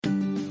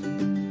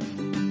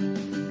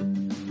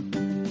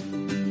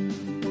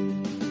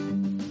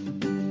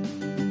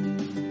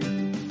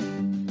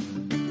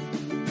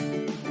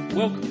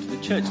Welcome to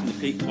the Church in the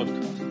Peak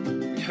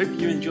podcast. We hope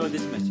you enjoy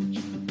this message.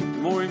 For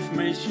more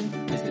information,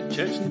 visit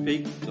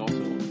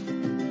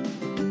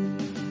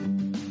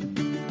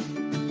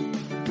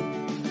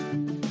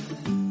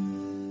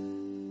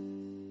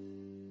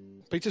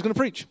churchinthepeak.org. Peter's going to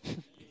preach.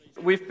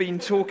 We've been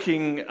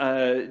talking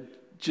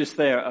just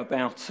there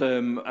about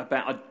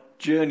a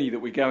journey that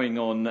we're going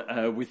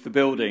on with the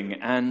building,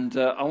 and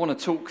I want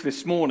to talk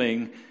this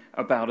morning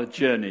about a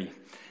journey.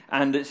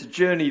 And it's a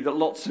journey that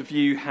lots of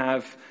you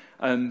have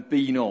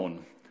been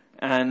on.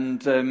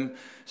 And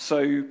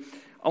so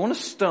I want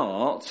to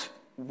start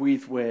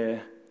with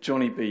where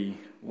Johnny B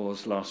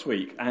was last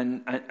week.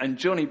 And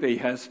Johnny B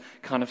has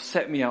kind of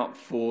set me up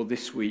for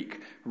this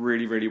week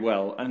really, really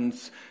well. And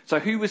so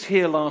who was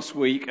here last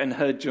week and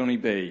heard Johnny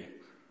B?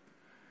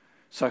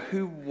 So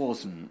who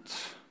wasn't?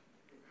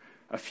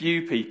 A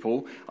few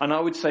people. And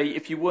I would say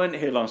if you weren't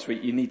here last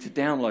week, you need to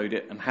download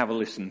it and have a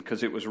listen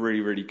because it was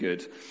really, really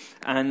good.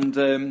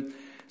 And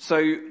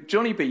so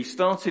Johnny B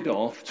started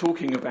off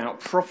talking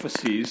about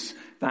prophecies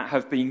that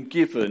have been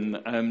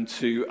given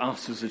to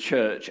us as a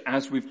church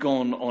as we've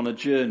gone on a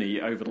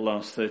journey over the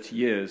last 30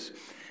 years.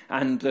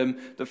 And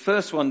the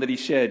first one that he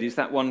shared is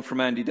that one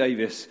from Andy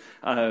Davis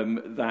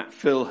that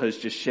Phil has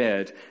just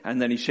shared.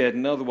 And then he shared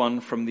another one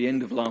from the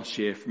end of last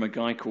year from a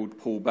guy called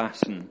Paul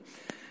Basson.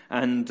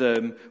 And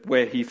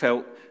where he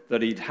felt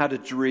that he'd had a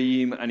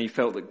dream and he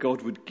felt that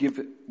God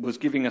was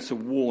giving us a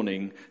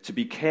warning to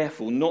be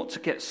careful not to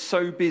get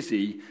so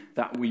busy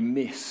that we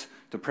miss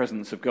the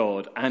presence of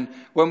God. And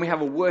when we have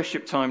a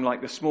worship time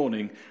like this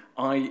morning,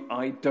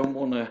 I don't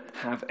want to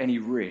have any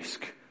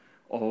risk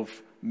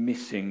of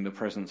missing the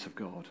presence of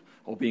God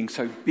or being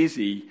so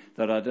busy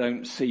that I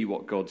don't see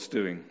what God's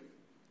doing.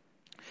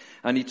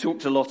 And he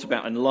talked a lot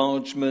about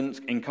enlargement,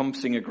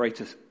 encompassing a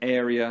greater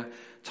area,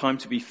 time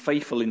to be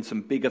faithful in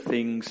some bigger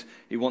things.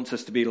 He wants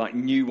us to be like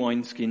new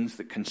wineskins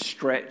that can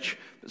stretch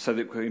so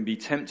that we can be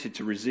tempted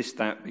to resist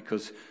that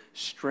because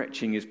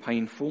stretching is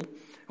painful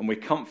and we're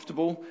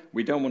comfortable.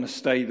 We don't want to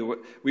stay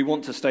we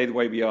want to stay the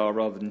way we are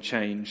rather than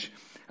change.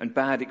 And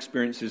bad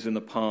experiences in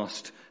the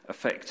past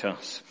affect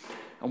us.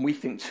 And we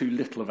think too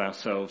little of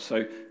ourselves.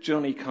 So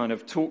Johnny kind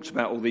of talked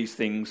about all these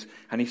things.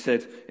 And he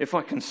said, if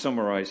I can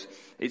summarize,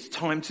 it's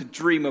time to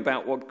dream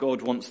about what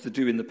God wants to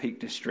do in the Peak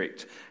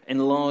District.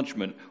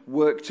 Enlargement,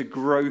 work to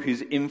grow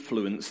his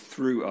influence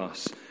through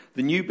us.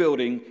 The new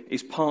building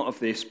is part of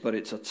this, but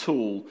it's a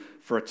tool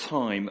for a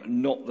time,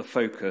 not the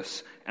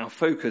focus. Our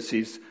focus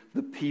is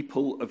the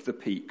people of the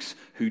Peaks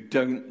who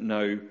don't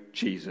know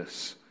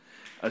Jesus.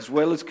 As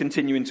well as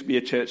continuing to be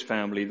a church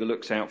family that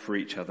looks out for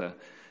each other,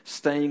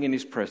 staying in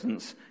his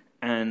presence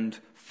and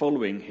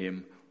following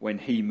him when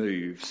he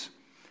moves.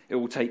 It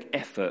will take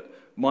effort,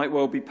 might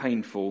well be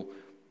painful,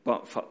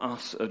 but for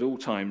us at all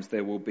times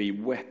there will be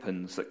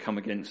weapons that come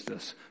against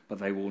us, but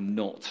they will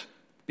not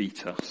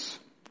beat us.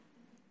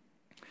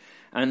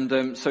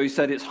 And so he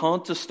said it's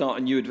hard to start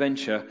a new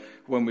adventure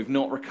when we've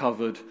not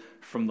recovered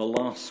from the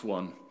last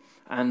one.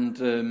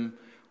 And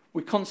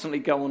we constantly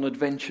go on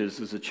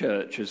adventures as a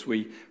church as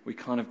we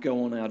kind of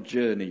go on our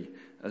journey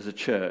as a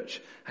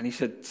church. And he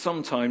said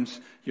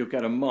sometimes you'll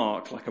get a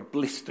mark like a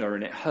blister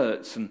and it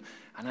hurts and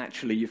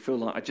actually you feel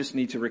like I just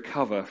need to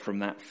recover from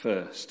that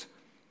first.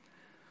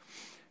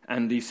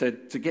 And he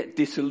said to get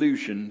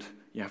disillusioned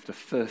you have to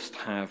first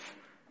have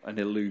an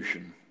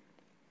illusion.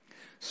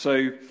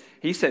 So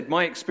he said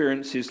my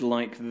experience is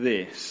like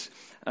this.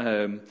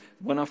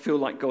 When I feel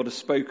like God has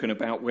spoken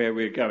about where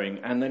we're going,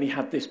 and then he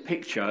had this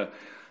picture.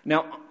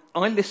 Now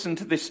I listened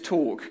to this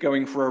talk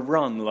going for a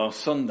run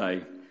last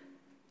Sunday.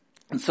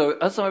 And so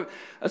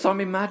as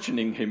I'm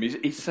imagining him,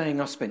 he's saying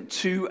I spent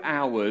 2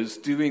 hours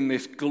doing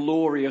this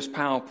glorious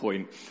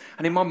PowerPoint.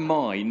 And in my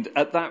mind,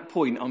 at that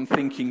point, I'm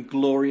thinking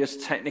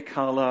glorious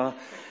Technicolor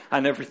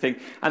and everything.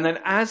 And then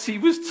as he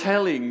was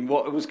telling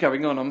what was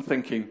going on, I'm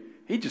thinking,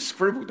 he just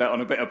scribbled that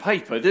on a bit of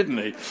paper, didn't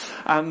he?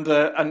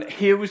 And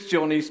here was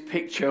Johnny's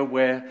picture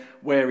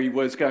where he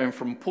was going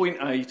from point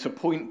A to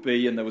point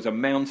B, and there was a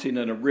mountain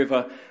and a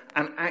river.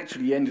 And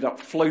actually he ended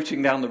up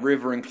floating down the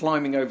river and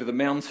climbing over the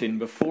mountain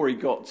before he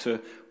got to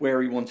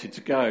where he wanted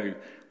to go.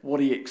 What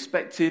he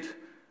expected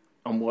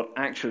and what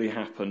actually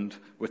happened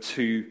were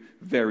two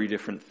very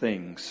different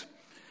things.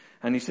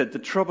 And he said, the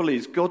trouble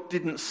is, God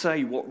didn't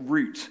say what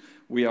route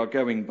we are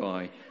going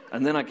by.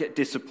 And then I get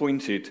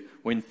disappointed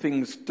when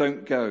things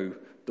don't go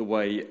the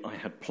way I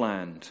had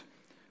planned.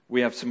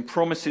 We have some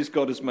promises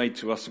God has made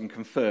to us and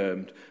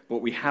confirmed,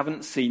 but we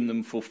haven't seen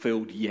them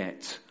fulfilled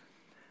yet.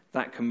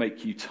 That can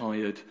make you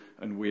tired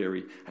and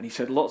weary. And he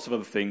said lots of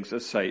other things.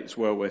 As I say, it's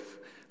well worth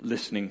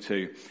listening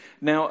to.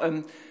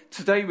 Now,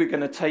 today we're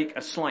going to take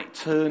a slight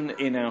turn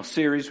in our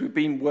series. We've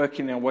been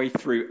working our way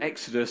through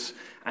Exodus,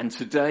 and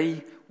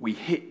today we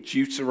hit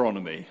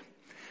Deuteronomy.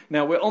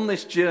 Now, we're on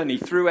this journey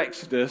through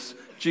Exodus,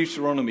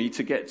 Deuteronomy,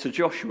 to get to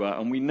Joshua,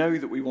 and we know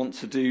that we want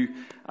to do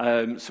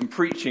some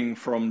preaching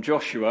from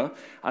Joshua,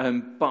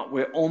 but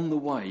we're on the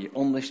way,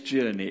 on this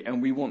journey,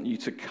 and we want you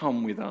to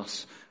come with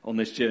us on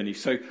this journey.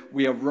 So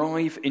we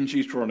arrive in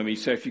Deuteronomy.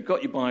 So if you've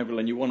got your Bible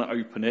and you want to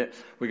open it,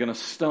 we're going to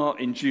start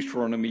in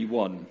Deuteronomy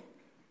 1.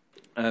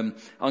 I'm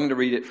going to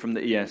read it from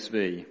the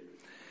ESV.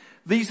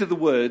 These are the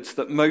words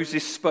that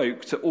Moses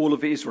spoke to all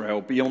of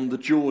Israel beyond the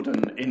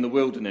Jordan in the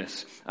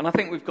wilderness. And I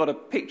think we've got a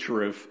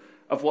picture of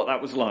what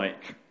that was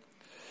like.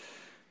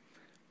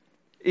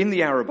 In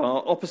the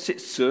Arabah,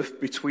 opposite Suf,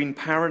 between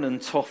Paran and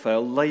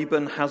Tophel,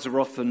 Laban,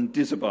 Hazeroth and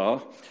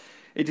Dizabar,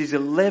 it is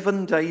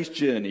 11 days'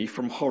 journey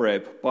from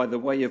Horeb by the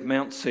way of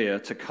Mount Seir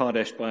to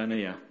Kadesh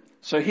Barnea.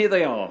 So here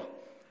they are.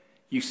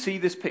 You see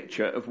this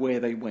picture of where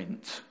they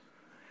went.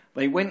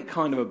 They went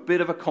kind of a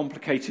bit of a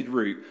complicated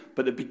route,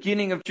 but the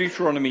beginning of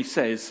Deuteronomy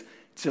says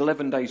it's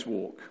 11 days'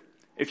 walk.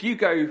 If you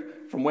go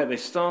from where they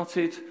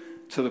started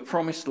to the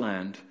promised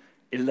land,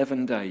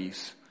 11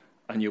 days,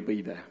 and you'll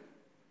be there.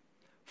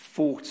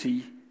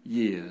 40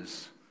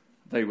 years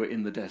they were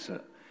in the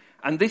desert.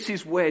 And this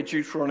is where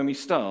Deuteronomy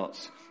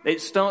starts.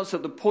 It starts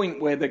at the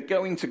point where they're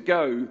going to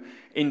go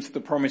into the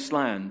promised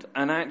land,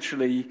 and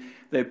actually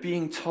they're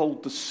being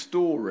told the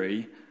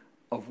story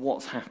of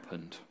what's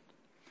happened.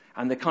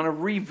 And they're kind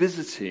of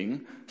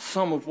revisiting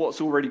some of what's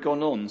already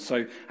gone on.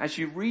 So as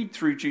you read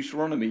through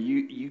Deuteronomy,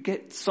 you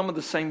get some of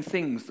the same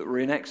things that were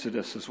in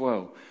Exodus as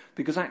well.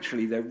 Because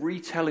actually they're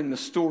retelling the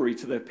story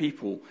to their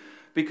people.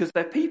 Because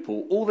their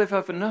people, all they've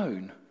ever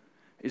known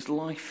is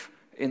life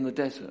in the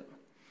desert.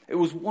 It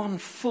was one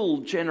full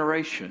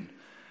generation.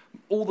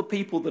 All the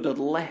people that had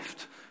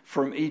left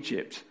from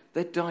Egypt,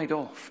 they died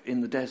off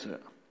in the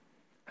desert.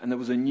 And there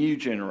was a new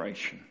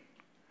generation.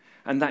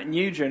 And that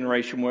new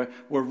generation were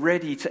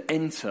ready to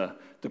enter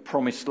the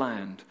promised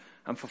land.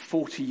 And for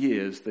 40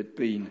 years, they'd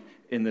been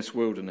in this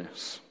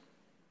wilderness.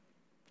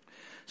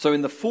 So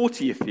in the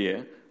 40th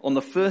year, on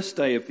the first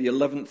day of the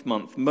 11th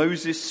month,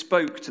 Moses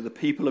spoke to the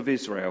people of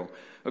Israel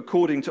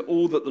according to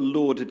all that the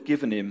Lord had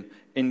given him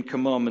in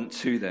commandment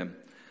to them.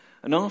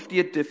 And after he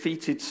had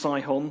defeated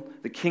Sihon,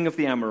 the king of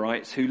the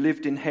Amorites, who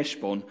lived in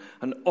Heshbon,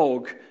 and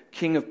Og,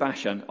 king of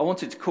Bashan. I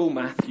wanted to call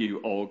Matthew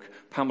Og.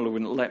 Pamela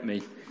wouldn't let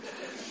me.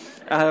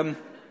 I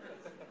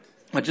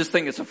just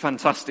think it's a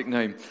fantastic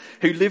name.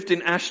 Who lived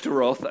in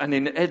Ashtaroth and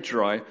in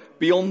Edrei,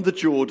 beyond the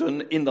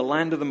Jordan, in the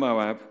land of the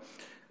Moab.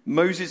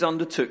 Moses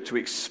undertook to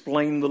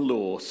explain the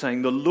law,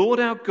 saying, "The Lord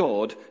our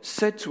God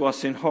said to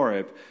us in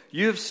Horeb,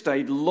 'You have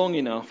stayed long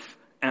enough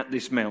at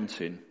this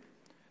mountain.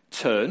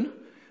 Turn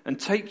and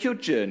take your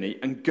journey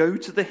and go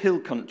to the hill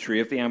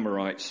country of the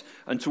Amorites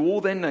and to all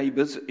their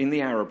neighbours in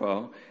the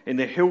Arabah, in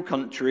the hill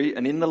country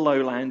and in the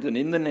lowland and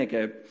in the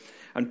Negeb,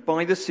 and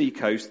by the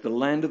seacoast, the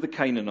land of the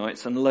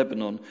Canaanites and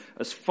Lebanon,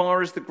 as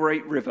far as the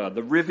great river,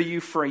 the river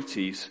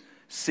Euphrates.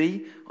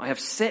 See, I have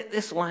set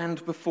this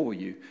land before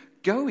you.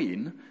 Go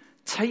in,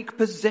 take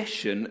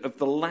possession of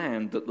the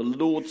land that the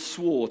Lord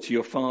swore to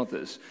your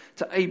fathers,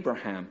 to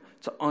Abraham,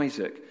 to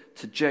Isaac,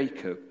 to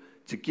Jacob,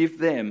 to give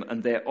them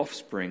and their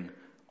offspring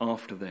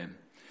after them.'"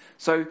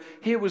 So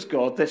here was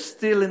God. They're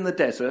still in the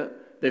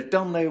desert. They've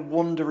done their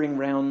wandering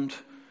round,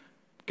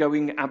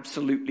 going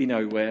absolutely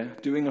nowhere,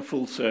 doing a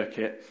full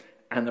circuit,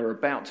 and they're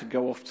about to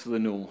go off to the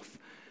north.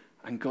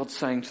 And God's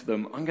saying to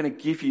them, "I'm going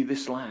to give you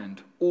this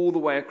land all the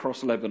way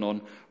across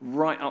Lebanon,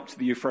 right up to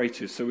the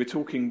Euphrates." So we're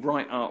talking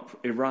right up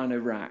Iran,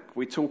 Iraq.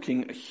 We're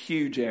talking a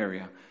huge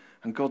area.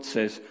 And God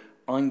says,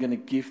 "I'm going to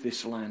give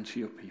this land to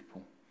your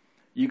people.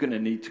 You're going to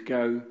need to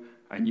go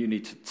and you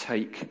need to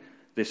take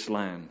this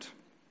land."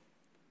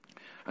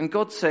 And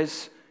God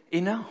says,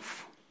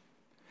 enough.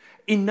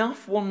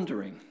 Enough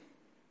wandering.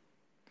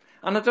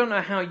 And I don't know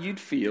how you'd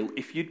feel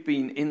if you'd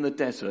been in the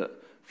desert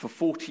for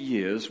 40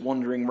 years,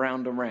 wandering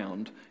round and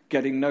round,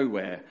 getting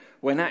nowhere,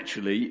 when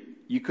actually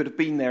you could have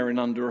been there in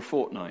under a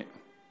fortnight.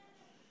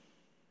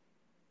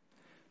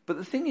 But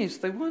the thing is,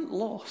 they weren't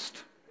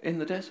lost in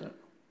the desert.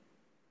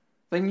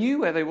 They knew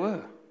where they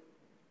were.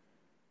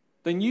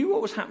 They knew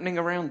what was happening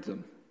around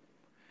them.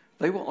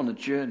 They were on a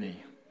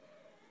journey.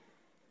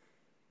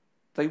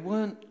 They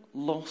weren't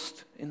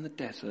lost in the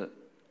desert.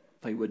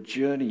 They were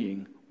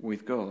journeying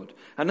with God.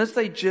 And as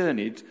they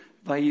journeyed,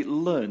 they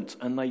learnt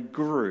and they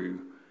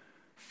grew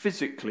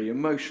physically,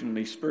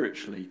 emotionally,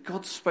 spiritually.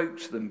 God spoke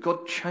to them.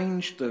 God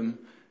changed them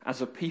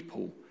as a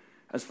people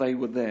as they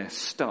were there,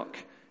 stuck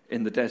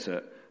in the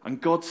desert.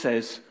 And God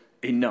says,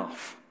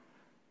 enough.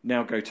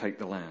 Now go take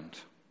the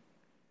land.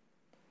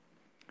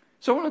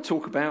 So I want to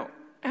talk about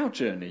our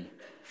journey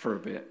for a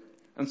bit.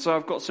 And so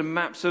I've got some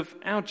maps of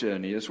our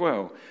journey as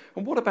well.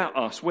 And what about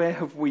us? Where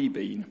have we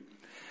been?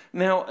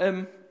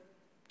 Now,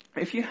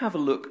 if you have a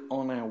look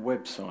on our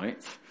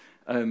website,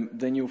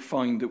 then you'll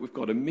find that we've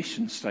got a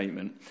mission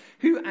statement.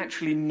 Who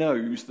actually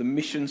knows the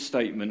mission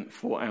statement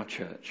for our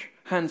church?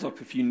 Hands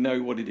up if you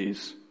know what it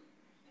is.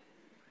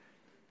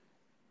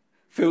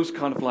 Feels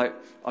kind of like,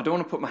 I don't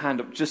want to put my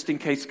hand up just in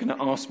case he's going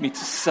to ask me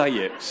to say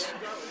it.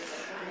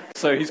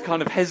 So he's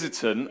kind of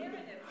hesitant.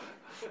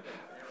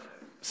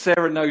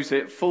 Sarah knows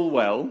it full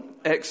well.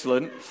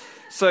 Excellent.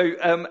 So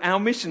our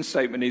mission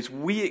statement is,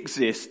 we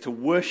exist to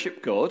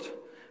worship God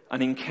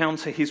and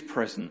encounter his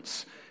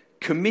presence,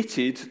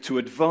 committed to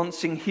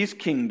advancing his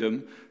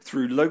kingdom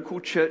through local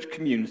church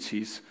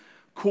communities,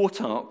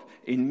 caught up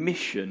in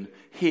mission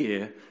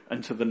here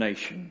and to the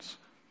nations.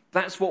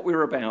 That's what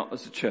we're about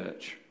as a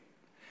church.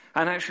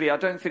 And actually, I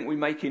don't think we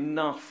make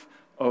enough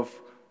of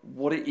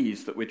what it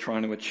is that we're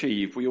trying to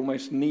achieve. We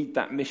almost need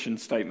that mission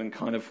statement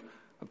kind of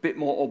a bit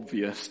more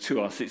obvious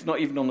to us. It's not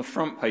even on the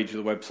front page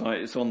of the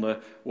website. It's on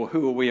the, well,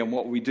 who are we and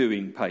what are we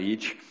doing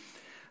page.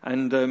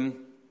 And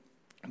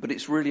but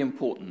it's really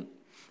important.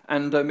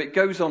 And it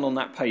goes on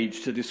that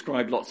page to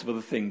describe lots of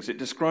other things. It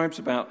describes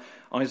about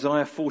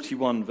Isaiah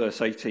 41,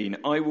 verse 18.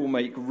 I will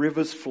make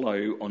rivers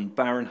flow on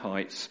barren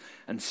heights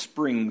and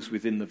springs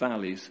within the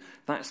valleys.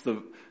 That's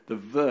the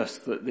verse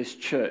that this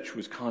church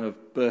was kind of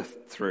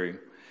birthed through.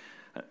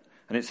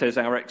 And it says,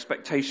 our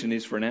expectation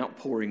is for an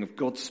outpouring of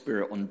God's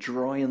Spirit on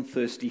dry and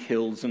thirsty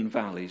hills and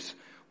valleys.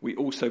 We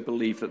also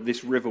believe that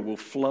this river will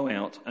flow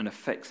out and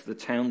affect the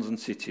towns and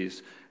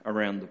cities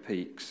around the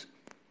peaks.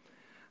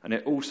 And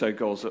it also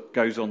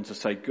goes on to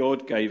say,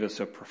 God gave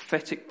us a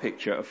prophetic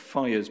picture of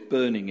fires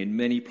burning in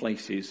many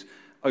places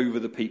over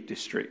the Peak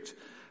District.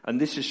 And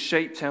this has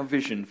shaped our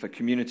vision for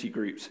community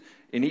groups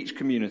in each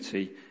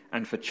community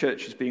and for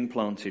churches being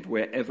planted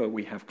wherever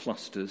we have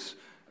clusters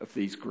of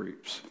these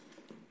groups.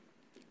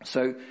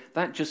 So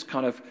that just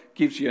kind of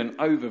gives you an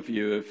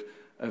overview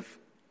of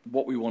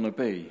what we want to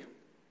be.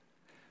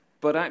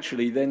 But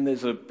actually then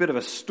there's a bit of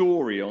a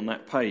story on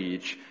that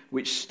page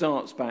which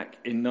starts back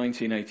in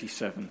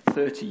 1987,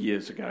 30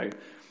 years ago.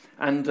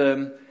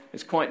 And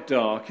it's quite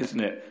dark, isn't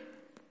it?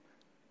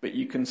 But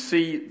you can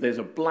see there's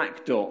a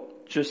black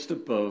dot just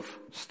above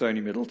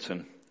Stony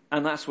Middleton.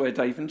 And that's where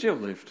Dave and Jill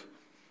lived.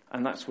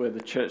 And that's where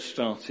the church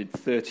started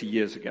 30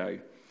 years ago.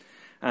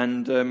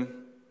 And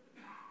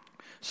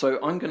so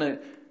I'm going to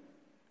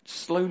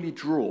slowly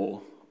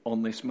draw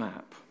on this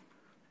map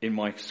in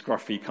my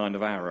scruffy kind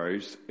of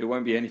arrows. It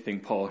won't be anything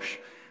posh.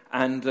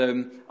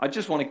 And I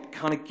just want to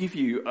kind of give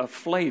you a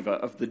flavour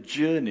of the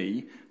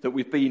journey that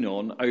we've been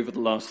on over the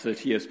last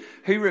 30 years.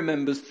 Who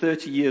remembers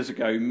 30 years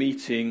ago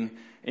meeting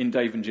in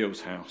Dave and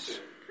Jill's house?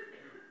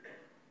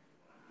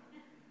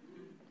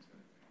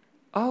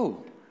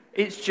 Oh,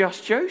 it's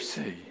just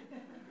Josie.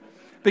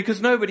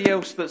 Because nobody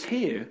else that's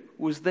here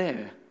was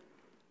there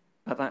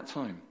at that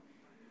time.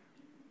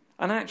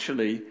 And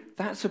actually,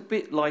 that's a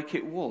bit like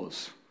it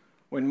was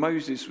when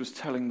Moses was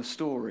telling the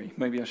story.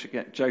 Maybe I should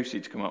get Josie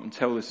to come up and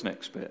tell this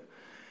next bit.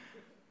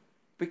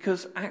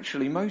 Because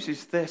actually,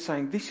 Moses, they're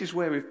saying, this is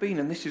where we've been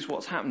and this is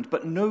what's happened.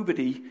 But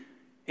nobody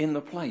in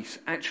the place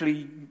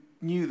actually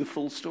knew the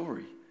full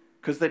story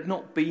because they'd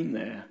not been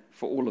there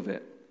for all of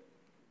it.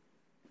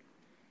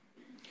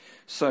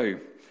 So,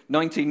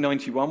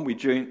 1991, we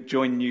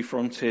joined New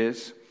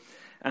Frontiers.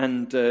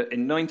 And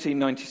in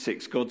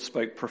 1996, God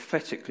spoke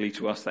prophetically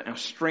to us that our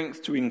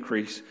strength to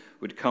increase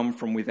would come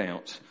from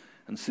without.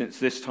 And since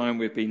this time,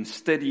 we've been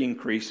steady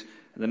increase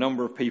in the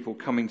number of people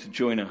coming to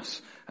join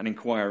us and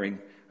inquiring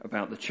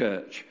about the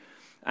church.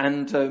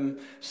 And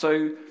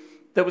so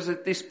there was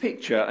this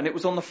picture, and it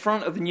was on the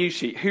front of the news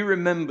sheet. Who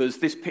remembers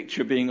this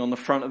picture being on the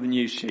front of the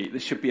news sheet? There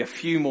should be a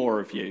few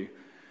more of you.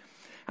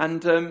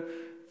 And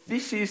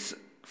this is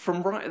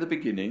from right at the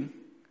beginning.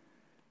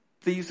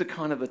 These are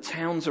kind of the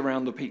towns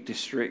around the Peak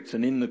District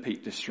and in the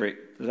Peak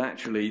District that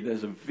actually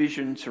there's a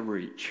vision to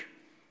reach.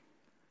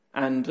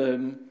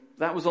 And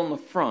that was on the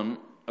front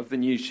of the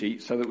news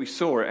sheet so that we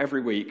saw it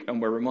every week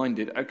and were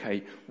reminded,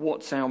 okay,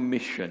 what's our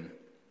mission?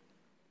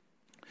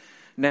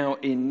 Now,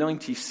 in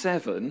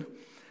 97,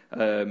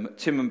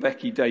 Tim and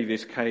Becky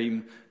Davis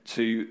came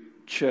to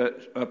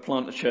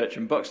plant a church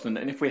in Buxton.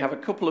 And if we have a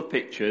couple of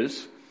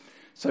pictures...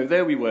 So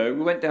there we were.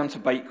 We went down to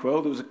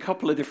Bakewell. There was a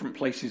couple of different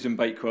places in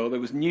Bakewell. There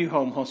was New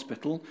Home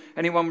Hospital.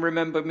 Anyone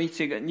remember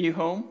meeting at New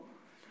Home?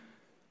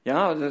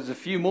 Yeah, there's a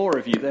few more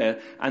of you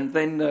there. And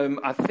then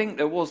I think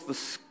there was the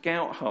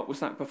Scout Hut. Was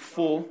that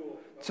before?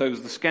 So it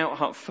was the Scout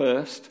Hut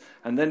first,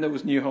 and then there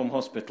was New Home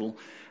Hospital.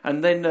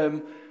 And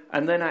then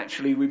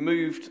actually we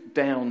moved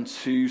down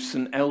to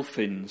St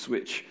Elphin's,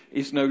 which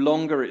is no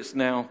longer. It's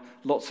now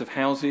lots of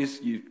houses.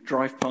 You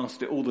drive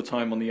past it all the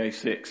time on the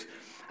A6.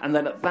 And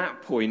then at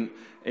that point,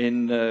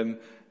 in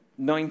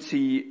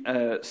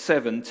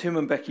 97, Tim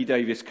and Becky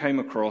Davis came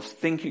across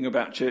thinking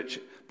about church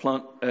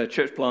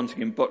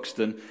planting in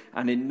Buxton,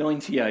 and in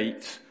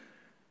 98,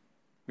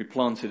 we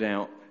planted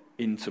out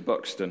into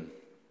Buxton.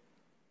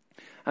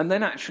 And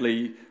then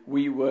actually,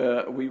 we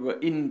were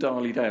in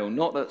Darley-Dale,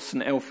 not at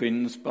St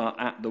Elphin's, but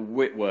at the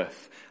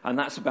Whitworth. And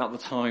that's about the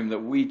time that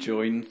we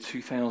joined,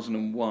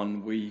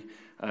 2001, we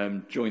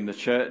joined the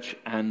church,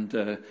 and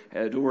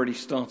had already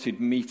started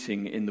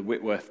meeting in the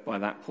Whitworth by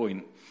that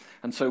point.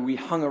 And so we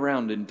hung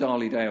around in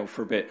Darley-Dale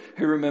for a bit.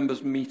 Who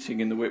remembers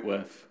meeting in the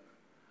Whitworth?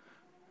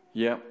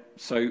 Yeah,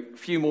 so a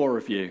few more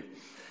of you.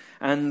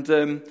 And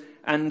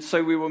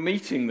so we were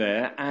meeting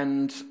there,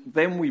 and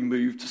then we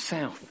moved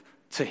south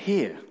to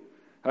here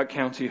at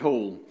County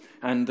Hall.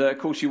 And of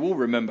course you all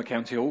remember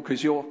County Hall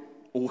because you're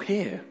all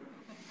here.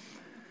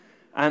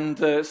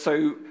 And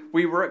so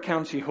we were at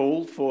County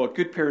Hall for a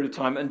good period of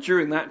time, and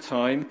during that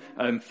time,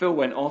 Phil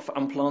went off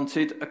and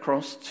planted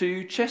across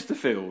to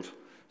Chesterfield.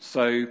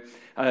 So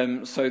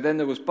then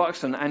there was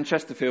Buxton and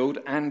Chesterfield,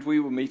 and we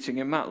were meeting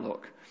in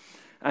Matlock.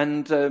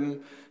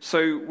 And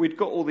so we'd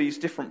got all these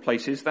different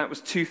places. That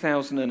was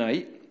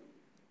 2008.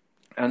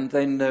 And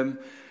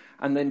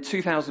then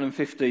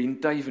 2015,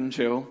 Dave and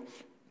Jill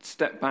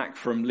stepped back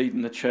from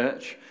leading the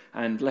church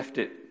and left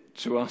it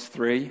to us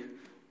three.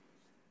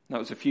 That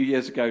was a few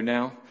years ago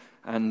now,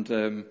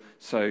 and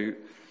so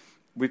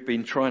we've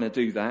been trying to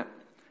do that.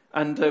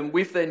 And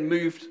we've then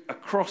moved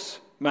across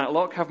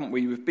Matlock, haven't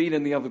we? We've been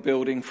in the other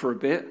building for a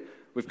bit.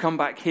 We've come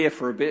back here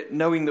for a bit,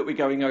 knowing that we're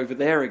going over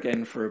there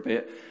again for a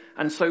bit.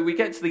 And so we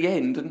get to the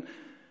end, and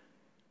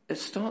it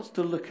starts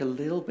to look a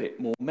little bit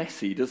more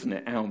messy, doesn't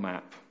it, our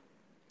map?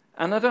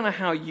 And I don't know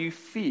how you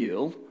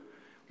feel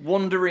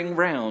wandering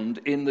round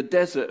in the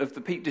desert of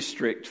the Peak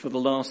District for the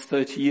last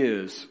 30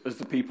 years as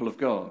the people of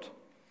God.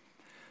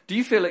 Do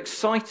you feel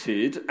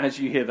excited as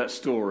you hear that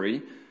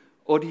story,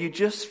 or do you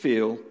just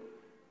feel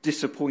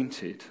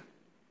disappointed?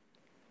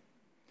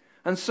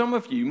 And some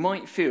of you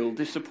might feel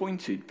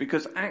disappointed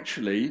because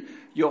actually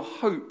your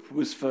hope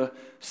was for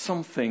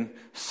something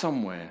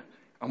somewhere,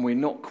 and we're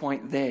not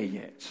quite there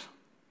yet.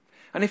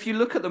 And if you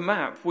look at the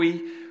map, we're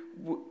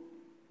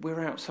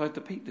outside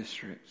the Peak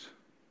District.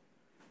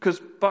 Because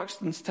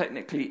Buxton's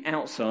technically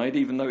outside,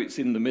 even though it's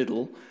in the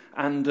middle,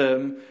 and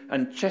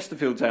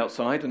Chesterfield's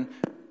outside, and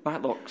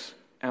Matlock's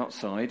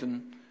outside,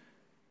 and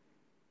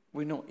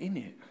we're not in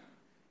it.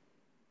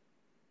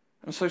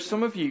 And so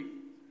some of you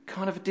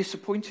kind of are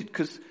disappointed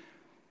because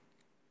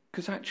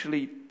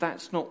actually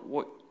that's not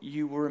what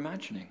you were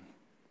imagining.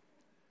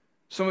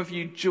 Some of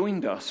you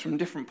joined us from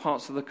different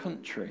parts of the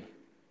country.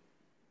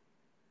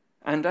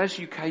 And as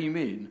you came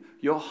in,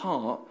 your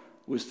heart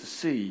was to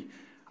see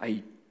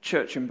a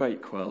church in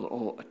Bakewell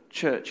or a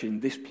church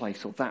in this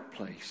place or that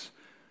place.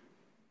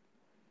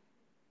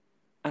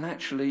 And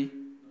actually,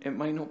 it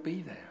may not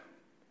be there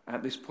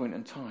at this point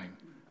in time.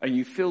 And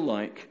you feel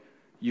like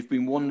you've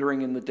been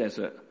wandering in the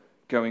desert,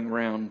 going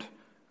round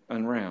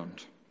and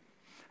round.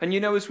 And you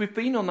know, as we've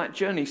been on that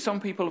journey, some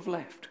people have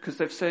left because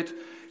they've said,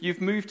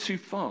 you've moved too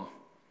far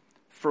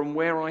from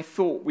where I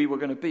thought we were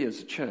going to be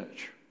as a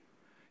church.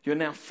 You're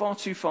now far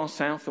too far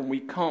south and we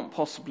can't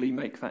possibly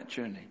make that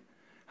journey.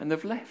 And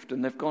they've left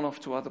and they've gone off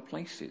to other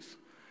places.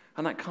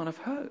 And that kind of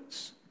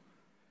hurts.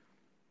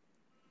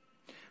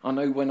 I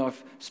know when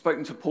I've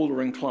spoken to Paula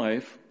and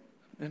Clive,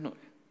 they're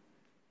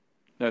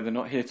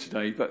not here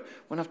today, but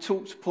when I've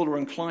talked to Paula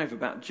and Clive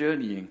about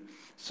journeying,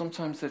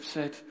 sometimes they've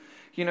said,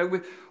 you know,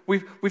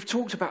 we've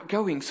talked about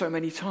going so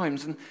many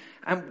times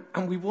and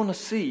we want to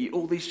see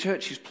all these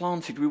churches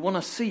planted. We want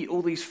to see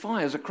all these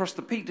fires across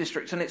the Peak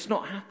District, and it's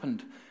not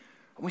happened.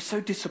 And we're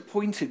so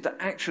disappointed that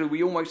actually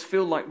we almost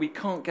feel like we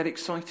can't get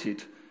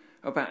excited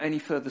about any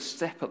further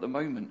step at the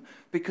moment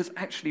because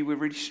actually we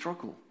really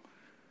struggle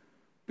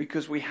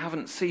because we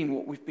haven't seen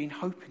what we've been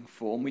hoping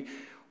for, and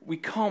we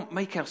can't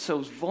make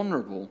ourselves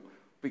vulnerable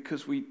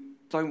because we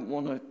don't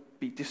want to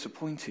be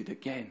disappointed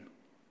again.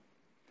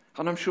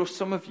 And I'm sure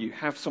some of you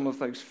have some of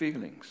those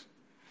feelings.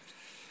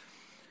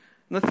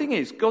 And the thing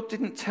is, God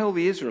didn't tell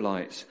the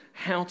Israelites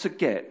how to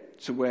get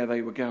to where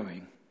they were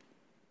going.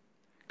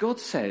 God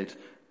said,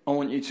 I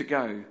want you to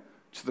go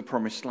to the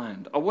promised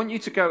land. I want you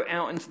to go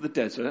out into the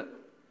desert,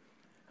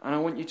 and I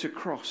want you to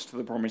cross to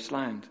the promised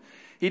land.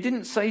 He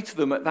didn't say to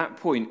them at that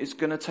point, it's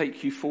going to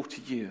take you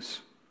 40 years.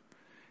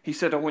 He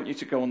said, I want you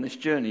to go on this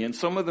journey. And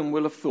some of them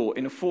will have thought,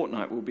 in a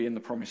fortnight we'll be in the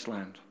promised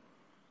land.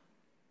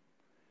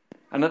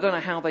 And I don't know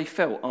how they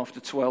felt after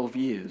 12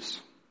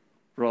 years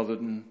rather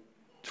than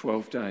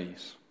 12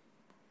 days.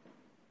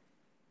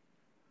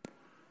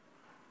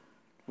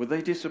 Were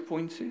they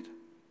disappointed?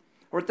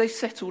 Or had they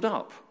settled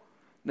up?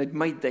 They'd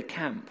made their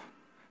camp.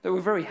 They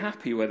were very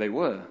happy where they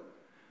were.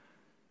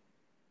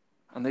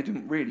 And they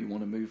didn't really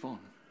want to move on.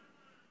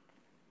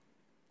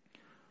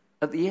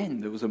 At the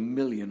end, there was 1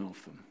 million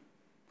of them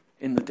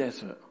in the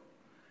desert.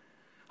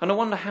 And I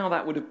wonder how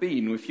that would have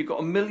been if you've got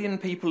 1 million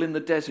people in the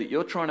desert,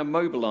 you're trying to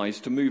mobilize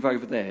to move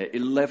over there,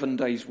 11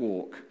 days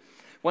walk.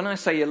 When I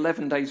say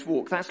 11 days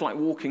walk, that's like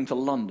walking to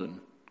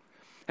London.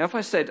 Now, if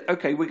I said,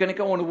 okay, we're going to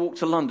go on a walk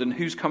to London,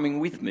 who's coming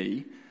with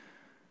me?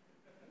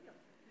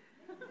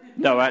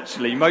 No,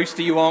 actually, most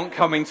of you aren't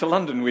coming to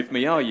London with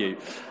me, are you?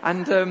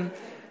 And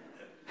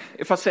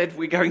if I said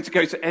we're going to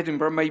go to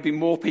Edinburgh, maybe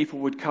more people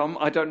would come,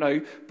 I don't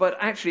know. But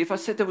actually, if I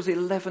said there was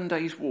 11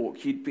 days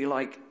walk, you'd be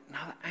like, no,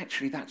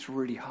 actually, that's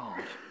really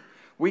hard.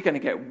 We're going to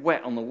get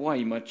wet on the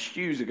way. My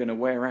shoes are going to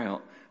wear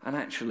out. And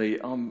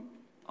actually, I'm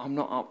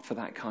not up for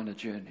that kind of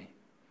journey.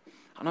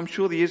 And I'm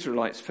sure the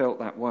Israelites felt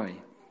that way.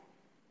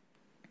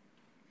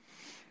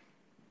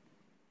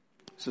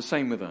 It's the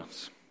same with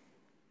us.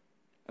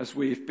 As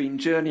we've been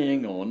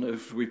journeying on,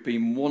 as we've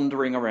been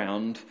wandering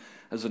around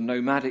as a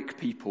nomadic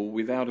people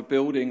without a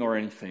building or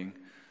anything,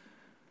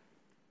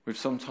 we've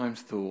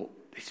sometimes thought,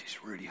 this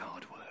is really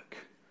hard work.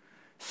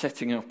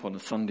 Setting up on a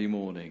Sunday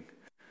morning,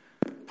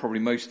 probably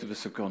most of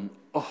us have gone,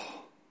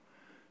 oh,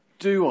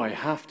 do I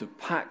have to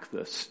pack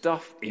the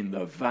stuff in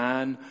the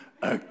van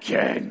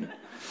again?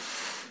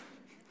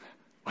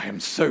 I am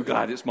so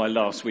glad it's my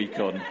last week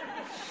on.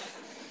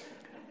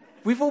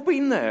 We've all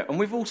been there and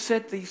we've all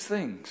said these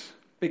things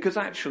because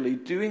actually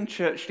doing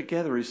church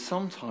together is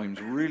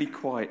sometimes really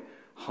quite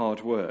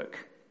hard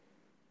work.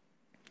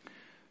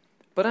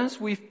 But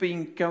as we've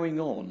been going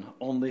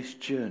on this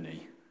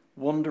journey,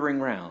 wandering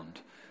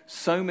round,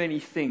 so many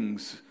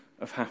things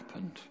have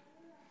happened.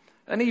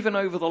 And even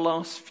over the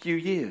last few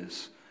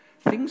years,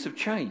 things have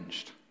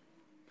changed.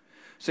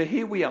 So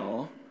here we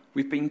are,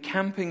 we've been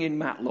camping in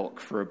Matlock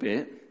for a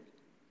bit,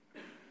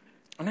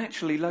 and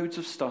actually loads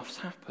of stuff's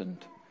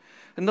happened.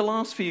 In the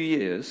last few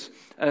years,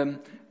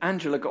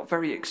 Angela got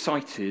very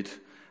excited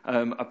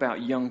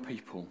about young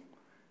people,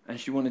 and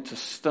she wanted to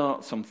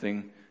start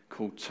something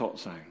called Tot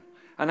Zone.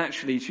 And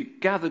actually, she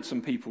gathered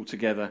some people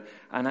together,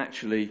 and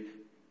actually,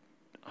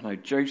 I know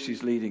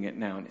Josie's leading it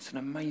now, and it's an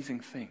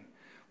amazing thing.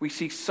 We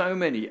see so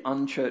many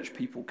unchurched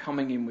people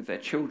coming in with their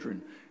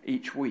children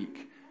each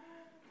week,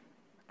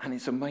 and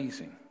it's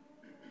amazing.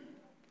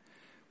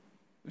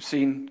 We've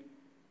seen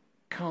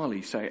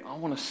Carly say, I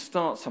want to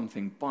start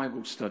something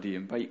Bible study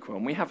in Bakewell.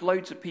 And we have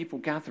loads of people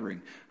gathering.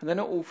 And they're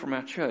not all from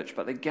our church,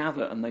 but they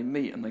gather and they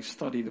meet and they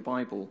study the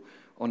Bible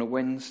on a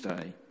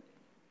Wednesday.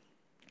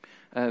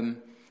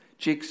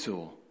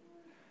 Jigsaw,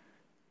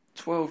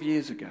 12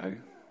 years ago,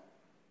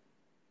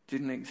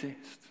 didn't exist.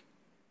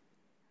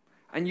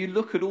 And you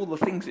look at all the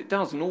things it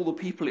does and all the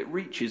people it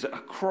reaches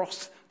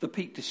across the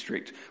Peak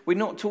District. We're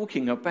not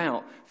talking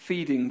about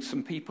feeding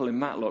some people in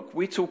Matlock.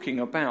 We're talking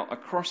about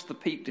across the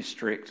Peak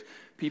District,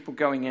 people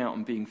going out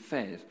and being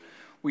fed.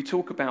 We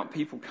talk about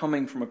people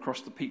coming from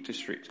across the Peak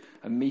District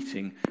and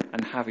meeting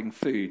and having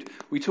food.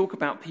 We talk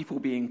about people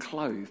being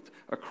clothed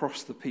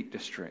across the Peak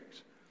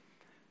District.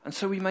 And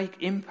so we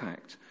make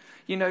impact.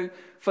 You know,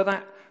 for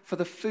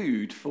the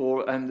food,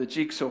 for the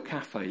Jigsaw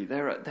Cafe,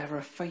 there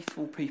are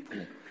faithful people.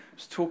 I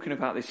was talking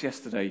about this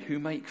yesterday, who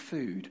make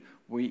food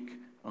week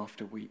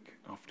after week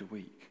after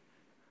week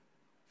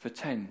for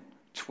 10,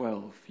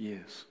 12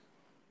 years.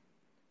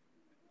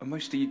 And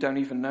most of you don't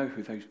even know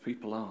who those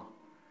people are,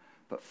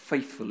 but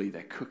faithfully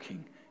they're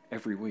cooking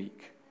every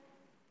week.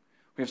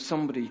 We have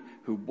somebody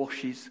who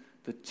washes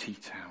the tea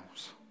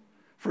towels.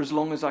 For as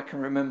long as I can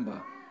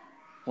remember,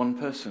 one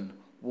person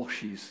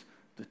washes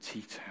the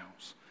tea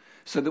towels,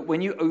 so that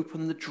when you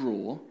open the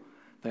drawer,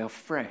 they are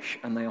fresh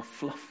and they are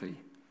fluffy.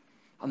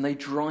 And they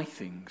dry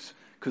things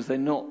because they're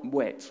not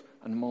wet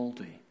and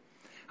mouldy.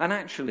 And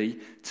actually,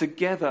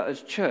 together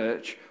as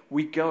church,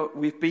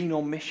 we've been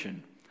on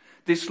mission.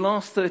 This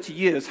last 30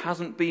 years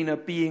hasn't been a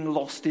being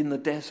lost in the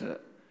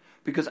desert,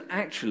 because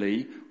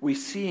actually we're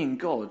seeing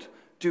God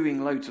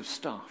doing loads of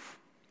stuff.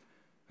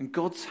 And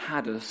God's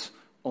had us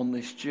on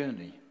this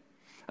journey.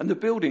 And the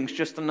building's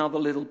just another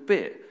little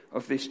bit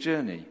of this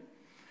journey.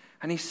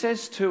 And he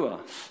says to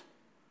us,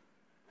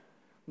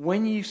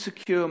 when you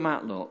secure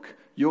Matlock,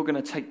 you're going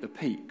to take the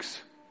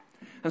peaks.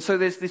 And so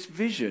there's this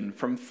vision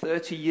from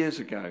 30 years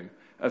ago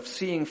of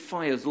seeing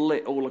fires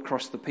lit all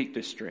across the Peak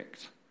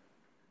District.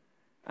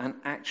 And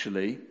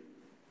actually,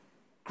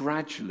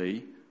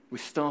 gradually, we're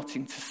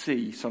starting to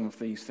see some of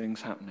these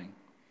things happening.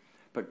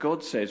 But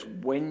God says,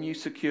 when you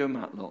secure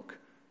Matlock,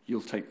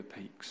 you'll take the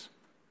peaks.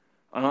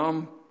 And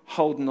I'm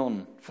holding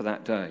on for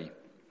that day.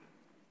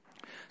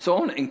 So I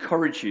want to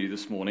encourage you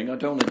this morning. I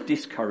don't want to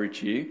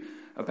discourage you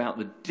about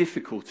the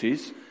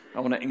difficulties. I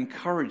want to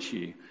encourage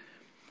you.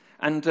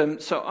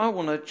 And so I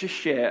want to just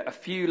share a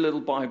few little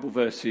Bible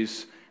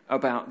verses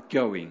about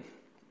going.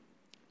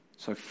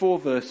 So 4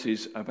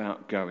 verses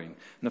about going.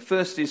 And the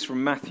first is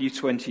from Matthew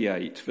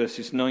 28,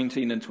 verses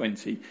 19 and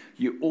 20.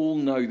 You all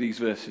know these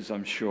verses,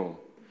 I'm sure.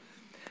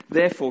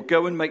 Therefore,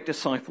 go and make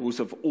disciples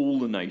of all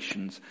the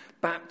nations,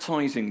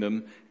 baptizing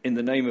them in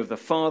the name of the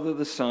Father,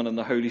 the Son, and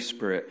the Holy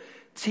Spirit.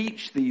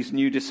 Teach these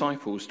new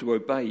disciples to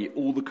obey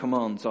all the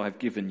commands I have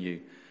given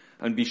you.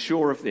 And be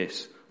sure of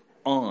this,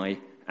 I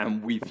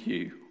am with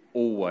you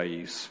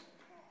always,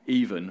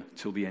 even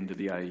till the end of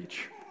the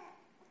age.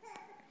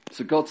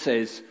 So God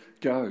says,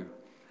 go.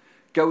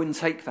 Go and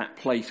take that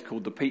place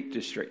called the Peak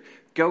District.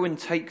 Go and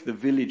take the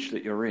village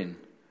that you're in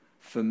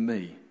for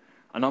me.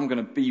 And I'm going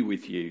to be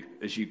with you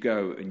as you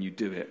go and you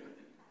do it.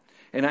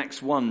 In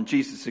Acts 1,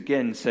 Jesus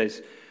again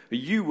says,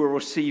 you will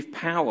receive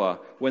power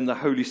when the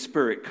Holy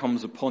Spirit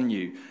comes upon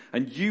you,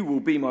 and you will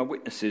be my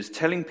witnesses,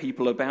 telling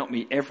people about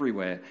me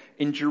everywhere,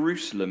 in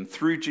Jerusalem,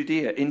 through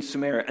Judea, in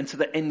Samaria, and to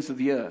the ends of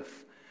the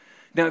earth.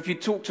 Now, if you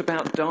talked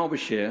about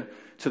Derbyshire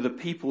to the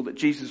people that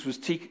Jesus was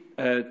teaching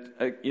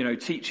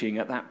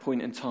at that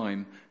point in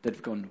time, they'd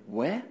have gone,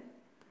 where?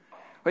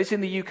 Well, it's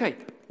in the UK.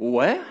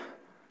 Where?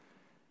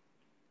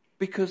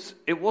 Because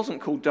it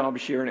wasn't called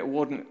Derbyshire and it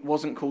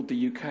wasn't called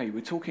the UK.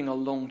 We're talking a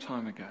long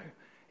time ago.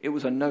 It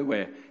was a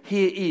nowhere.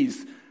 Here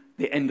is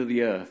the end of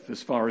the earth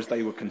as far as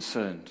they were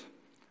concerned.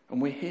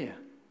 And we're here.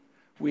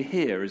 We're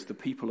here as the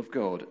people of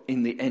God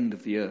in the end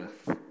of the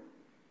earth.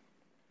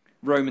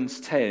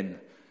 Romans 10,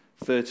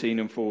 13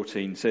 and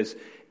 14 says,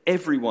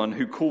 everyone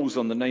who calls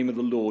on the name of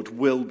the Lord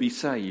will be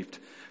saved.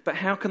 But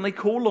how can they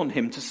call on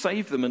him to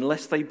save them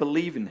unless they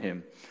believe in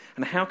him?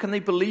 And how can they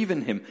believe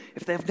in him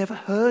if they've never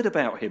heard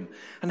about him?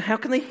 And how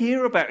can they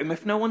hear about him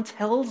if no one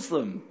tells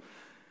them?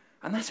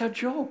 And that's our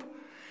job.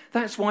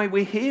 That's why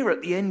we're here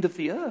at the end of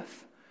the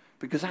earth.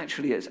 Because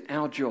actually it's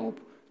our job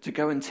to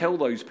go and tell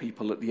those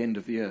people at the end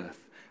of the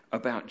earth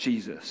about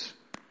Jesus.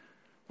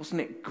 Wasn't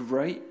it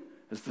great,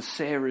 as the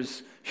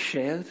Sarahs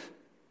shared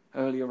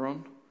earlier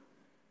on,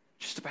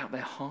 just about their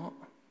heart,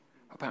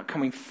 about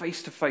coming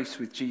face to face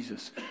with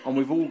Jesus? And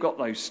we've all got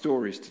those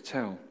stories to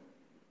tell.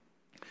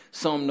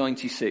 Psalm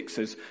 96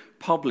 says,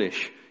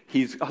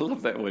 I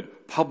love that word,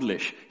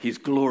 publish his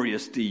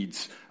glorious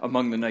deeds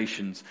among the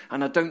nations.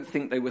 And I don't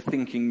think they were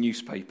thinking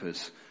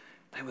newspapers.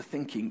 They were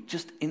thinking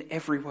just in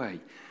every way.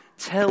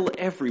 Tell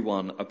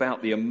everyone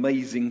about the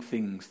amazing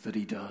things that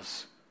he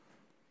does.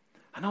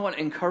 And I want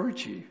to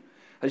encourage you,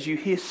 as you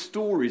hear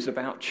stories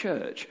about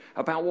church,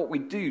 about what we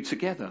do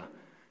together,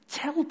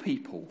 tell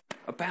people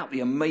about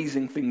the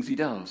amazing things he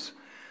does.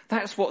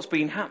 That's what's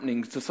been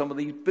happening to some of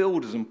these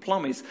builders and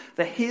plumbers.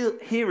 They're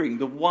hearing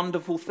the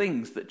wonderful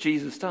things that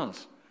Jesus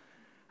does.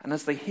 And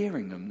as they're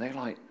hearing them, they're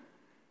like,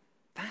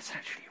 that's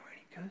actually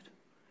really good.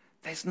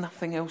 There's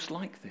nothing else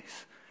like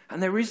this.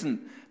 And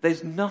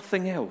there's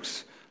nothing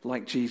else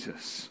like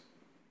Jesus.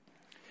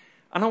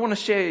 And I want to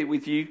share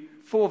with you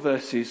 4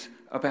 verses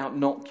about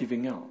not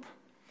giving up.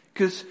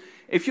 Because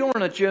if you're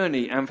on a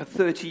journey and for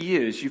 30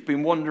 years you've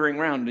been wandering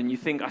around and you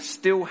think, I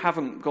still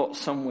haven't got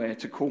somewhere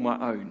to call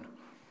my own,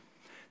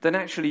 then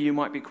actually you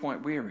might be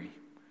quite weary.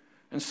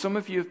 And some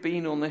of you have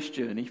been on this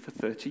journey for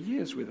 30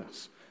 years with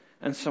us.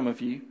 And some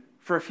of you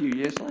for a few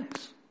years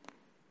less.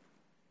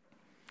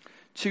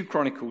 2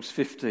 Chronicles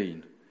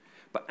 15.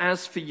 But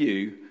as for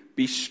you,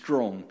 be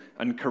strong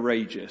and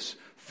courageous,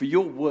 for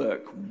your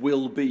work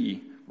will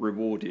be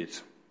rewarded.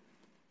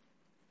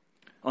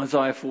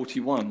 Isaiah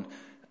 41,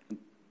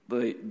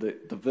 the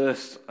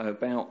verse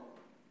about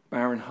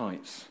barren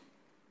heights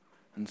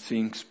and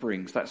seeing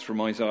springs. That's from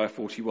Isaiah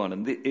 41.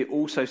 And it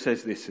also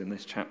says this in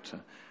this chapter.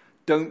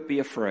 Don't be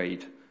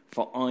afraid,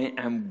 for I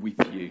am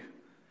with you.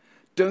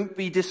 Don't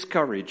be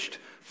discouraged,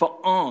 for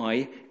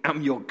I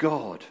am your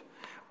God.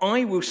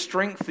 I will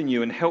strengthen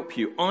you and help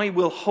you. I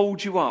will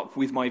hold you up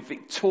with my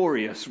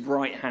victorious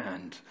right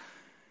hand.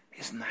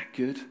 Isn't that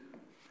good?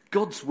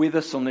 God's with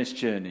us on this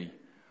journey.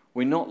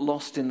 We're not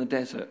lost in the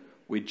desert.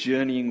 We're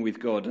journeying with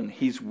God, and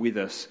he's with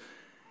us.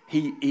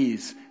 He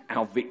is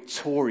our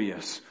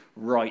victorious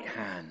right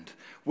hand.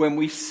 When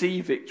we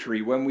see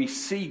victory, when we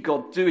see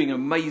God doing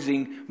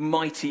amazing,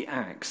 mighty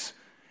acts,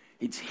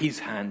 it's his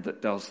hand that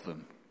does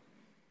them.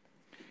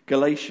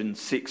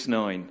 Galatians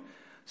 6:9.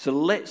 So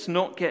let's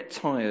not get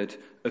tired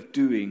of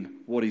doing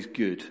what is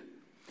good.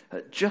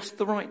 At just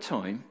the right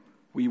time,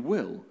 we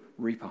will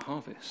reap a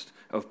harvest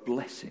of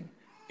blessing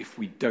if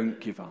we don't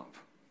give up.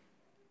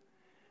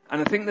 And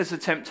I think there's a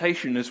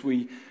temptation as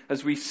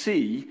we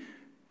see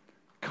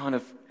kind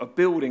of a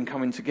building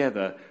coming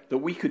together, that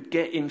we could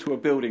get into a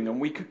building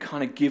and we could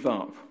kind of give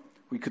up.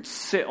 We could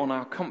sit on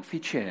our comfy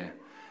chair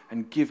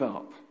and give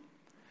up.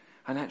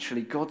 And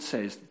actually God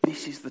says,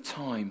 this is the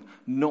time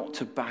not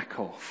to back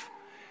off.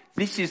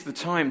 This is the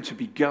time to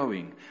be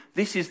going.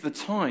 This is the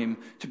time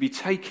to be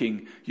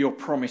taking your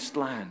promised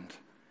land.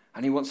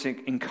 And he wants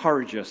to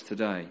encourage us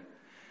today.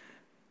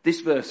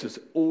 This verse has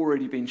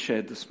already been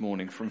shared this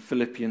morning from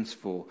Philippians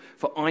 4.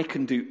 For I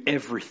can do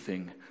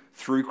everything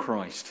through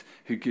Christ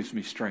who gives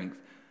me strength.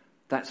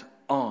 That's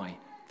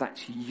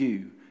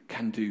you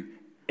can do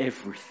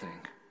everything.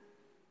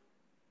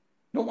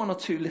 Not 1 or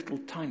 2 little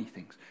tiny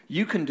things.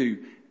 You can do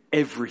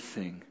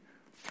everything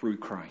through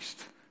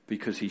Christ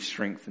because he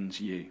strengthens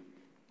you.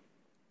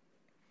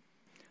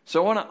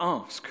 So I want to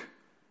ask,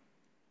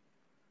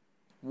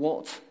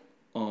 what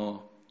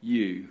are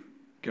you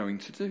going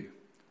to do?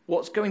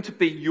 What's going to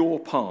be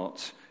your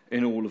part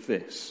in all of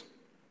this?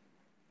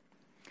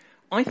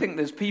 I think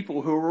there's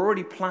people who are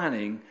already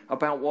planning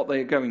about what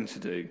they're going to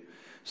do.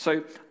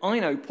 So I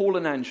know Paul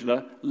and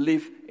Angela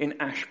live in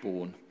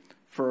Ashbourne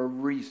for a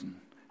reason.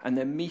 And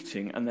they're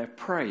meeting and they're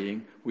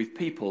praying with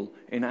people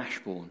in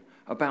Ashbourne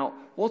about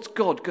what's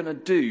God going to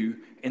do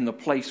in the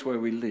place where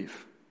we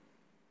live.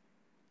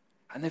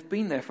 And they've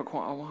been there for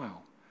quite a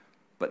while.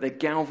 But they're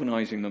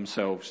galvanizing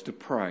themselves to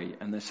pray.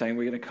 And they're saying,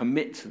 we're going to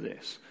commit to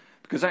this.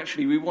 Because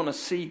actually we want to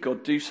see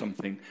God do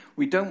something.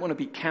 We don't want to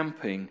be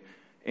camping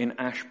in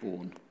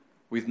Ashbourne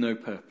with no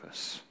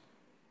purpose.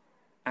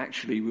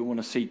 Actually, we want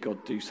to see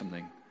God do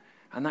something.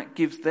 And that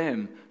gives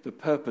them the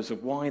purpose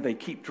of why they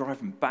keep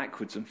driving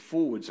backwards and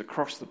forwards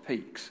across the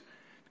peaks.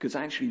 Because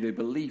actually they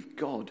believe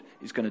God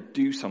is going to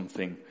do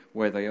something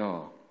where they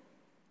are.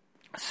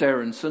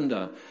 Sarah and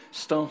Sundar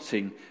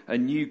starting a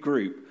new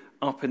group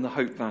up in the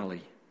Hope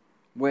Valley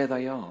where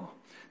they are.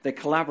 They're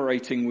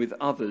collaborating with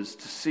others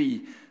to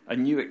see a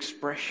new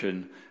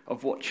expression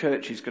of what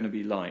church is going to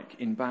be like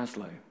in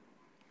Baslow.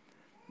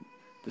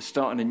 They're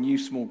starting a new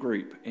small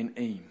group in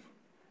Eam.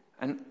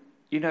 And,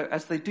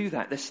 as they do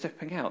that, they're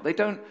stepping out. They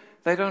don't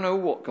know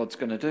what God's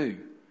going to do.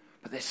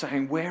 But they're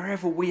saying,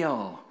 wherever we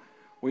are,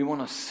 we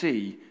want to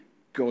see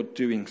God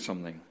doing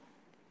something.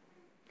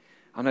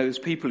 I know there's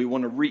people who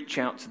want to reach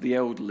out to the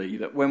elderly,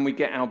 that when we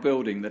get our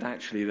building, that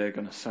actually they're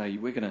going to say,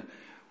 we're going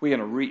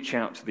to reach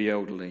out to the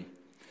elderly.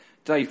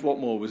 Dave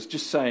Watmore was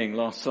just saying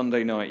last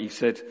Sunday night, he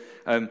said,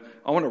 I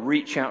want to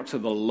reach out to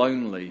the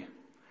lonely.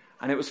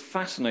 And it was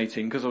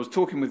fascinating because I was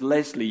talking with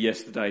Leslie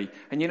yesterday,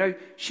 and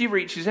she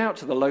reaches out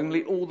to the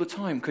lonely all the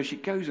time because she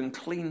goes and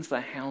cleans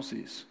their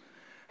houses.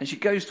 And she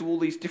goes to all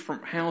these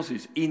different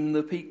houses in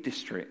the Peak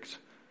District,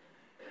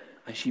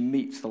 and she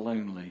meets the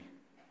lonely.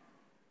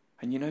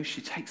 And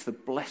she takes the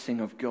blessing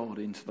of God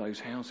into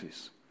those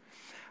houses.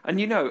 And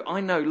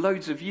I know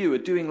loads of you are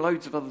doing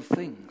loads of other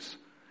things,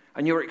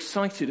 and you're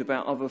excited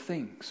about other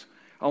things.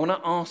 I want to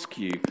ask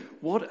you,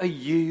 what are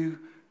you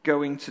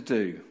going to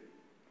do?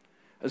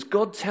 As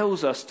God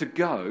tells us to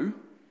go,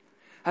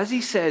 as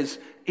he says,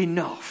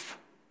 enough,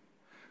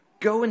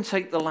 go and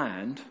take the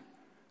land,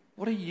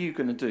 what are you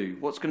going to do?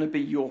 What's going to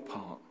be your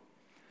part?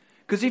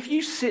 Because if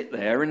you sit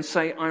there and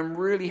say, I'm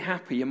really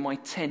happy in my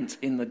tent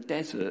in the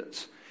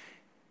desert,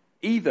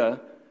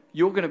 either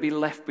you're going to be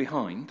left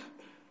behind,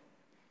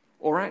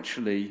 or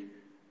actually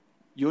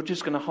you're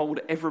just going to hold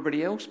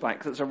everybody else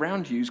back that's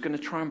around you who's going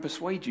to try and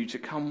persuade you to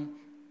come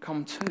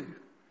too.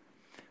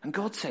 And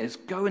God says,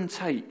 go and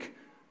take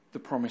the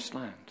promised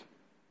land.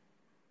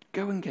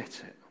 Go and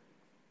get it.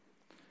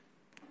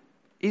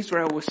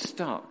 Israel was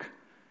stuck.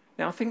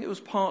 Now, I think it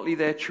was partly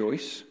their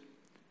choice,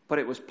 but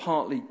it was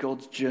partly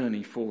God's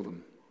journey for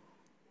them.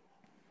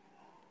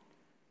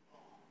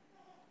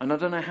 And I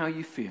don't know how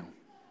you feel.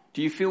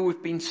 Do you feel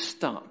we've been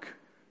stuck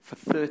for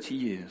 30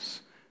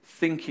 years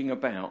thinking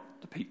about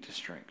the Peak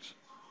District?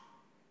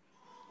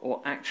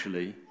 Or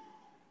actually,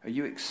 are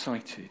you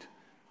excited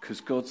because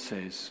God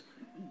says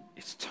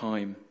it's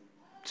time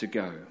to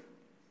go?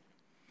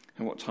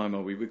 And what time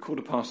are we? We're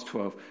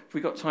 12:15. Have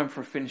we got time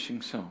for a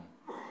finishing song?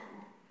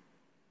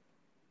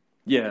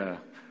 Yeah.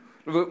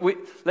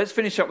 Let's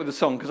finish up with a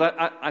song, because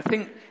I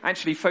think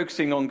actually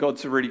focusing on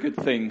God's a really good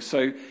thing.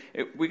 So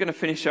we're going to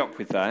finish up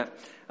with that.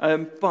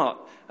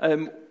 But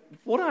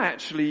what I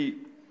actually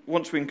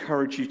want to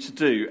encourage you to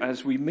do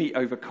as we meet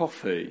over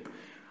coffee,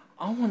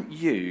 I want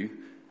you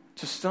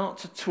to start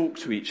to talk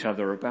to each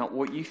other about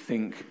what you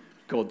think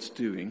God's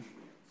doing.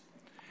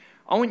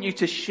 I want you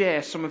to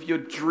share some of your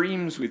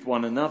dreams with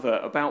one another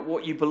about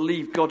what you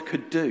believe God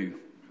could do.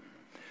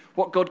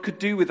 What God could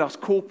do with us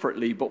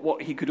corporately, but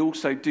what he could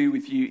also do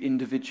with you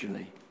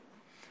individually.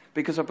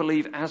 Because I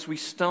believe as we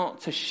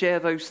start to share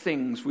those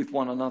things with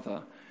one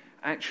another,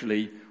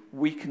 actually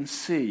we can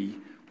see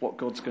what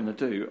God's going to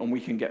do, and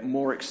we can get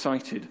more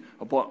excited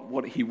about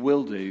what he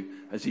will do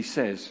as he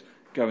says,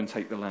 go and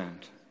take the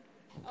land.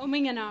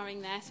 Umming and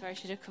ahhing there, sorry, I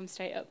should have come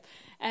straight up.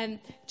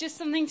 Just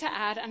something to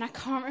add, and I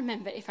can't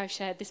remember if I've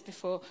shared this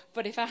before,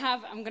 but if I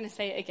have, I'm going to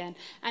say it again.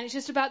 And it's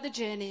just about the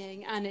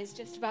journeying, and it's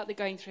just about the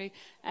going through.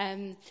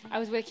 I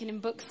was working in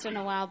Buxton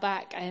a while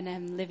back,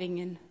 and living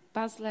in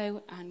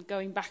Baslow and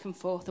going back and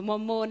forth. And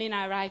one morning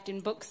I arrived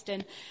in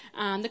Buxton,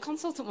 and the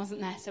consultant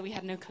wasn't there, so we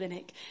had no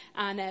clinic.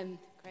 And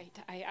great,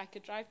 I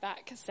could drive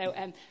back. So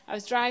I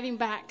was driving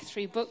back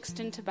through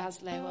Buxton to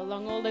Baslow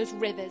along all those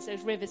rivers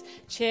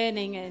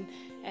churning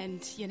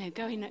and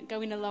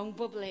going along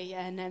bubbly.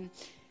 And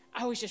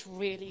I was just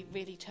really,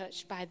 really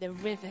touched by the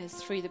rivers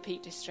through the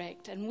Peak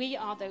District. And we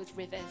are those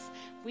rivers.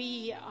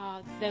 We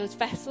are those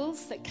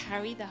vessels that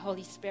carry the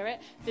Holy Spirit.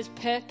 There's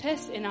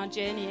purpose in our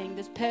journeying.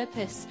 There's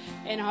purpose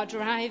in our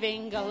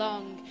driving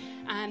along.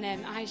 And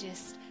I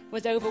just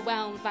was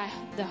overwhelmed by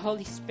the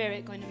Holy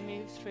Spirit going to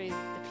move through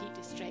the Peak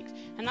District.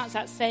 And that's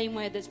that same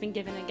word that's been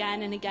given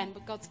again and again,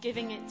 but God's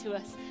giving it to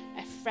us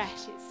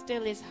afresh. It's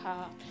still his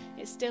heart.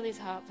 It's still his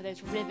heart for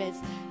those rivers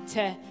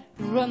to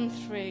run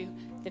through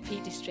the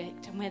Peak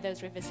District, and we're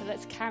those rivers. So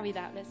let's carry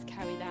that.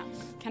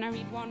 Can I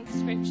read one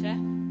scripture?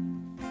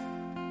 And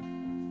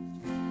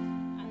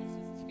this is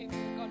a scripture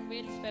that God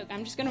really spoke.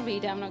 I'm just going to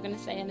read it. I'm not going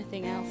to say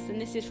anything else.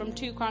 And this is from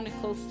 2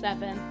 Chronicles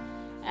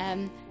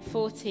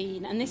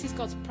 7:14, and this is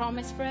God's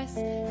promise for us.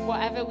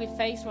 Whatever we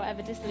face,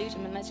 whatever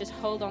disillusionment, let's just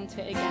hold on to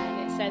it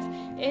again. It says,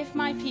 if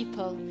my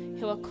people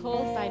who are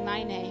called by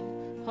my name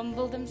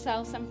humble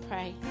themselves and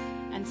pray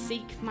and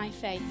seek my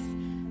face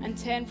and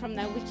turn from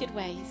their wicked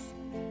ways,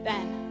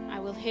 then I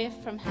will hear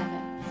from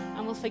heaven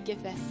and will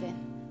forgive their sin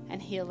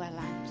and heal their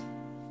land.